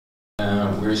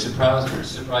you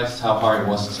surprised how hard it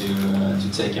was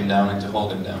to take him down and to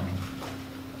hold him down?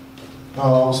 No,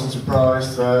 I wasn't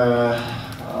surprised.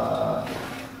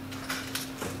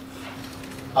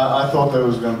 I thought that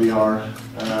was going to be hard.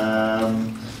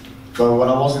 But when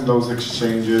I was in those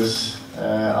exchanges,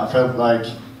 I felt like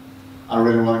I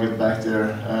really want to get back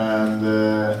there and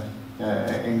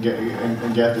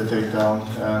get the takedown.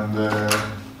 And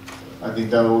I think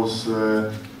that was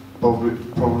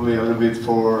probably a little bit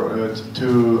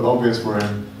too obvious for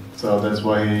him. So that's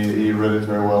why he read it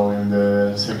very well in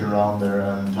the second round there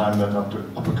and timed that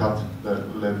uppercut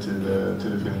that led to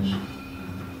the finish.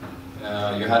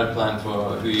 You had a plan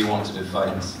for who you wanted to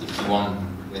fight if you won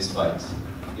this fight.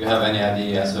 Do you have any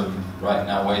idea as of right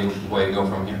now where you go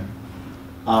from here?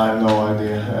 I have no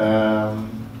idea.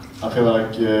 I feel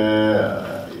like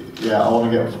I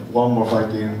want to get one more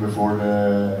fight in before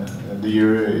the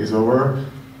year is over,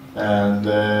 and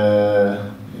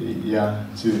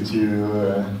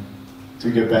to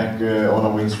get back on a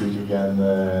win streak again.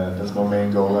 That's my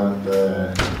main goal, and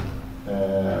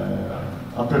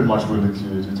I'm pretty much willing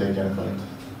to take any fight.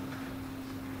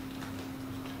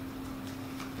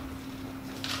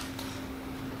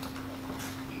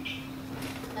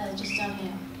 Just down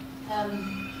here.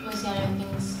 Obviously, I know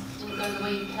things didn't go the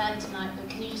way you planned tonight, but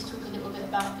can you just talk a little bit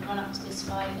about the run-up to this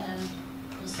fight?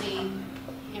 Obviously,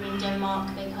 here in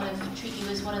Denmark, they kind of treat you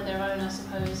as one of their own, I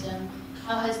suppose.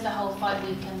 How has the whole fight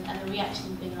week and the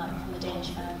reaction been like from the Danish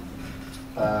fans?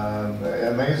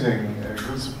 Amazing,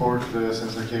 good support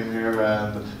since I came here,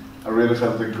 and I really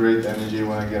felt a great energy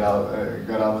when I got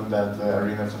out in that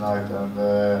arena tonight. And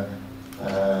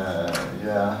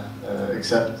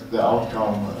except the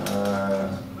outcome,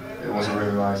 it was a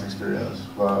really nice experience.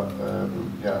 But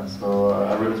so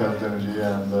I really felt the energy,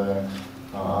 and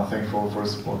I'm thankful for the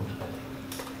support.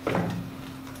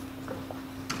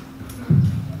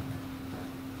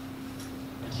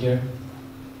 Here,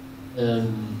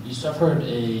 you suffered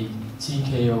a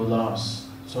TKO loss.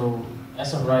 So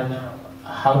as of right now,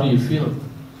 how do you feel?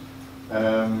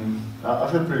 I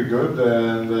feel pretty good,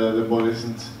 and the body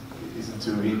isn't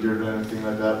too injured or anything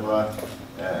like that. But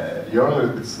you're a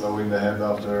little bit slow in the head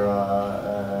after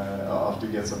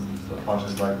you get some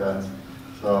punches like that.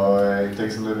 So it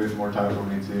takes a little bit more time for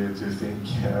me to think,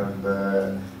 and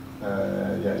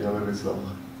you're a little bit slow.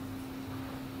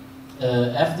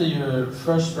 After your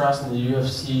first rise in the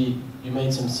UFC, you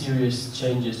made some serious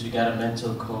changes. You got a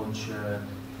mental coach,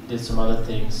 did some other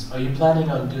things. Are you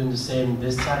planning on doing the same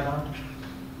this time out?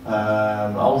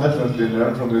 I'll definitely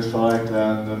learn from this fight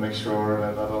and make sure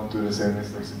that I don't do the same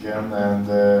mistakes again. And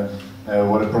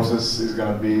what the process is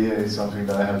going to be is something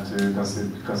that I have to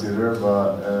consider.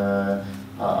 But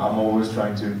I'm always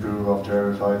trying to improve after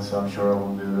every fight, so I'm sure I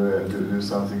will do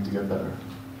something to get better.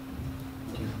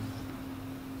 Thank you.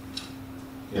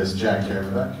 Yes, Jack here in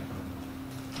the back.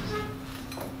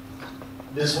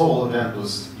 This whole event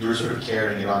you were sort of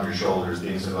carrying it on your shoulders,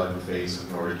 being sort of like the face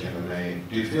of Nordic MMA.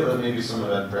 Do you feel that maybe some of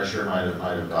that pressure might have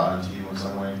gotten to you in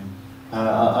some way?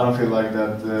 I don't feel like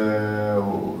that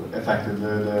affected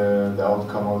the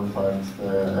outcome of the fight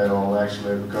at all,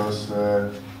 actually, because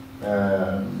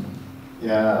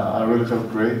I really felt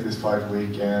great this fight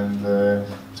week, and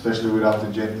especially without the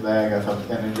jet lag, I felt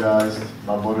energized,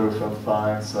 my body felt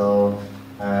fine, so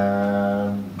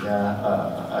I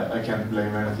can't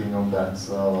blame anything on that.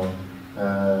 So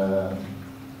I'm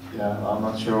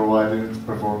not sure why I didn't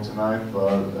perform tonight,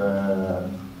 but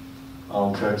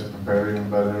I'll try to prepare even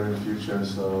better in the future,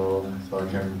 so I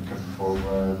can perform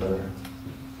better. The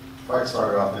fight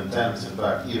started off intense. In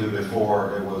fact, even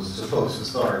before it was supposed to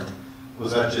start.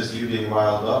 Was that just you being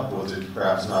riled up? Was it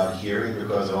perhaps not hearing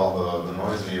because of all the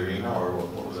noise in the arena, or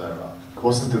what was that about?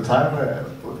 Wasn't the time?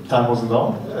 Time wasn't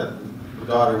on? Yeah, the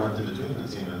daughter went in between and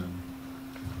seemed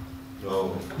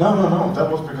low. No.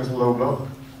 That was because of low blow.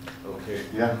 Okay.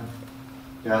 Yeah.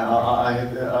 I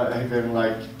hit him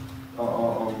like I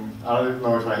didn't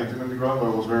know if I hit him in the ground, but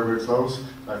it was very, very close.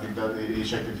 I think that he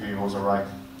checked if he was alright.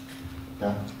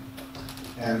 Yeah.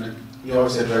 And you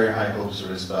always had very high hopes for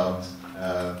this bout.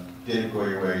 Didn't go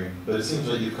your way, but it seems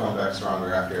like you've come back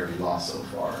stronger after every loss so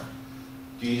far.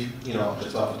 Do you,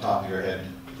 just off the top of your head,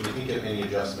 can you think of any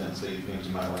adjustments that you think you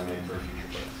might want to make for a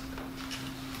future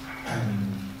fight?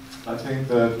 I think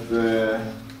that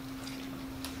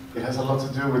it has a lot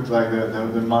to do with like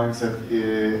the mindset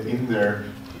in there,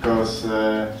 because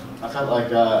I felt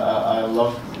like I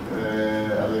locked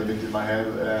a little bit in my head,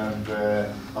 and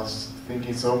I was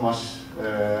thinking so much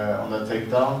on that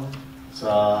takedown. So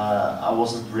I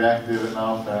wasn't reactive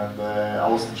enough, and I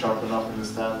wasn't sharp enough in the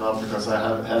stand-up because I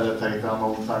had a takedown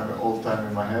all the time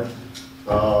in my head.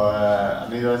 So I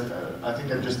needed I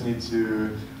think I just need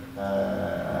to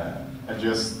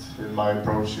adjust in my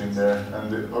approach in there,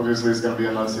 and obviously it's going to be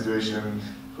another situation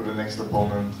for the next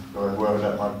opponent, whoever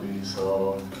that might be.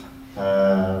 So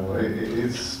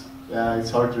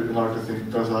it's hard to think,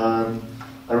 because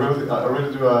I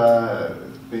really do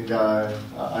think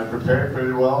I prepared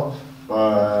pretty well,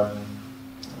 but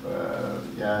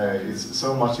yeah, it's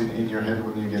so much in your head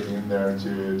when you get in there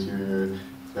to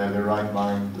have the right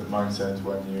mindset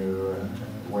when you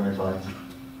fight.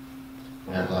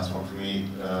 And last one for me.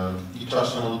 You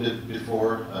touched on a little bit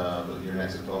before, but your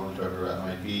next opponent, whoever that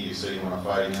might be, you say you want to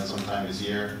fight again sometime this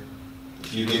year.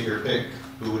 If you get your pick,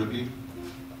 who would it be?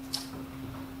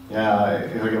 Yeah,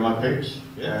 if I get my pick,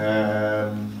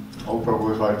 I'll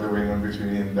probably fight the winner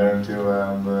between Darren Till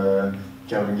and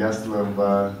Kevin Gastelum,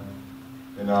 but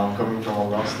you know, I'm coming from a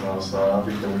loss now, so I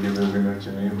think they will give the winner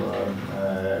to me.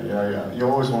 But yeah, you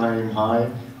always want to aim high,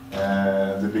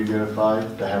 and the bigger the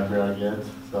fight, the happier I get.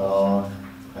 So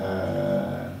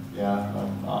yeah,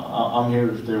 I'm here.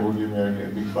 If they will give me a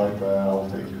big fight, I'll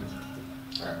take it.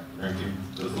 Alright, thank you.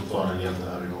 Det var fortfarande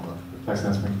jättehärlig gåva. Tack så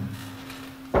hemskt mycket.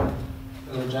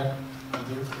 Hello Jack, thank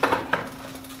you.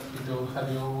 Good to have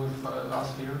you with us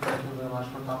here. Thank you very much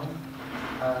for coming.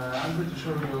 I'm pretty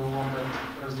sure you won the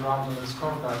first round of the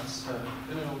scorecards.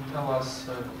 Can you tell us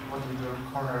what did your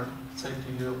corner say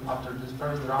to you after this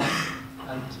first round,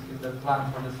 and if the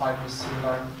plan for the fight was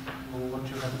similar to what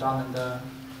you have done in the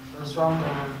first round,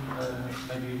 or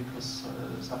maybe it was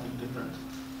something different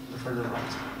in the further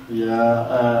rounds?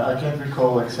 Yeah, I can't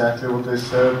recall exactly what they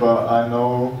said, but I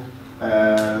know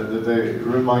that they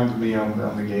reminded me on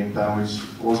the game plan, which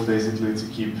was basically to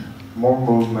keep more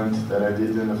movement than I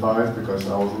did in the fight, because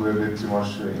I was a little bit too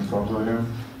much in front of him.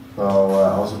 So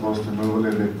I was supposed to move a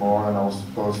little bit more, and I was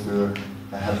supposed to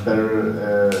have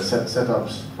better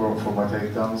setups for my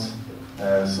takedowns.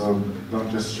 So don't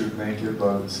just shoot naked,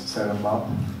 but set them up.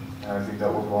 And I think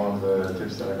that was one of the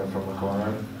tips that I got from the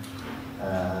corner.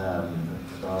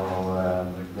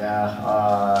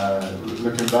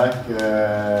 Looking back,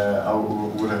 I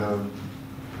would have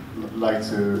liked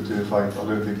to fight a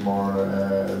little bit more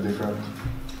different,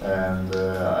 and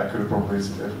I could have probably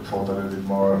fought a little bit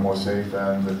more safe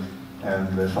and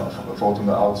fought on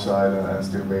the outside and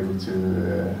still be able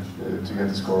to get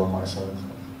the score on my side.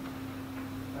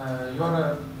 You are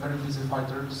a very busy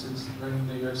fighter since joining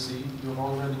the UFC. You've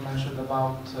already mentioned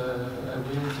about a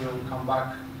will to come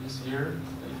back this year,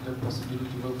 if the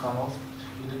possibility will come off.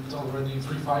 You did already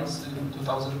 3 fights in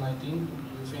 2019. Do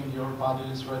you think your body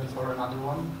is ready for another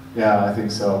one? Yeah, I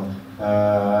think so.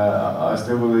 I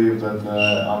still believe that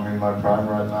I'm in my prime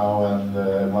right now, and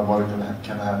my body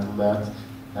can handle that.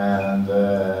 And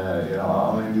you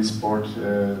know, I'm in this sport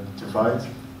to fight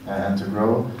and to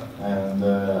grow, and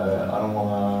I don't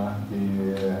want to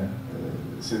be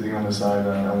sitting on the side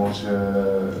and watch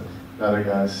the other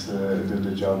guys do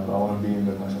the job. I want to be in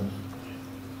there myself.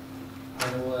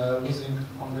 Well, losing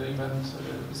on the event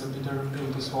is a bitter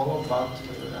pill to swallow, but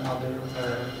another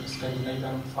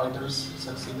Scandinavian fighters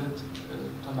succeeded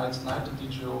tonight's night.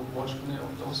 Did you watch any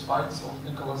of those fights of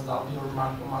Nicolas Dalby or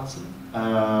Marco Madsen?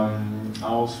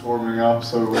 I was warming up,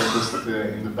 so it was just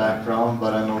in the background,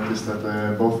 but I noticed that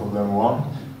both of them won,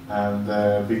 and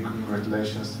big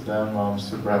congratulations to them. I'm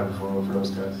super happy for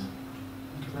those guys.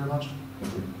 Thank you very much.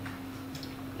 Thank you.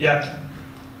 Yeah.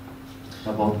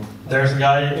 No problem. There's a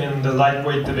guy in the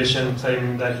lightweight division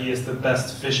claiming that he is the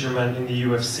best fisherman in the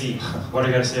UFC. What are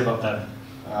you going to say about that?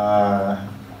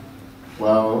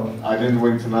 Well, I didn't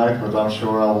win tonight, but I'm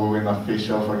sure I will win a fish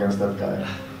off against that guy.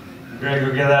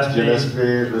 Gregor Gillespie.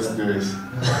 Gillespie, let's do this.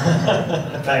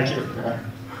 Thank you. Yeah.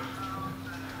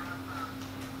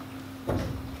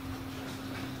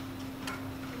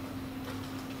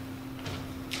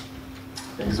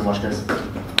 Thank you so much, guys.